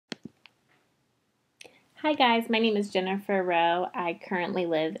Hi guys, my name is Jennifer Rowe. I currently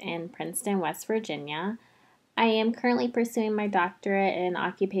live in Princeton, West Virginia. I am currently pursuing my doctorate in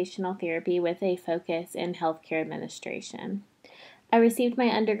occupational therapy with a focus in healthcare administration. I received my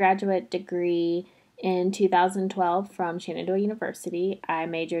undergraduate degree in 2012 from Shenandoah University. I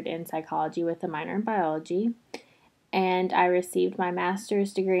majored in psychology with a minor in biology, and I received my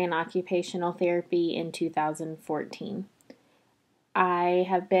master's degree in occupational therapy in 2014. I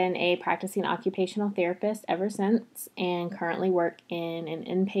have been a practicing occupational therapist ever since and currently work in an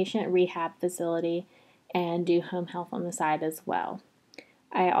inpatient rehab facility and do home health on the side as well.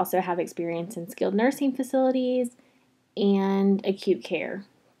 I also have experience in skilled nursing facilities and acute care.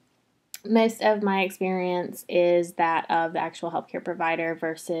 Most of my experience is that of the actual healthcare provider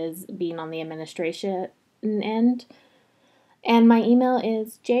versus being on the administration end. And my email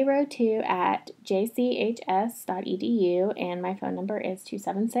is jrowe2@jchs.edu, and my phone number is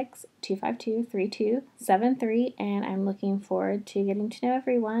 276-252-3273, and I'm looking forward to getting to know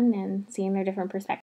everyone and seeing their different perspectives.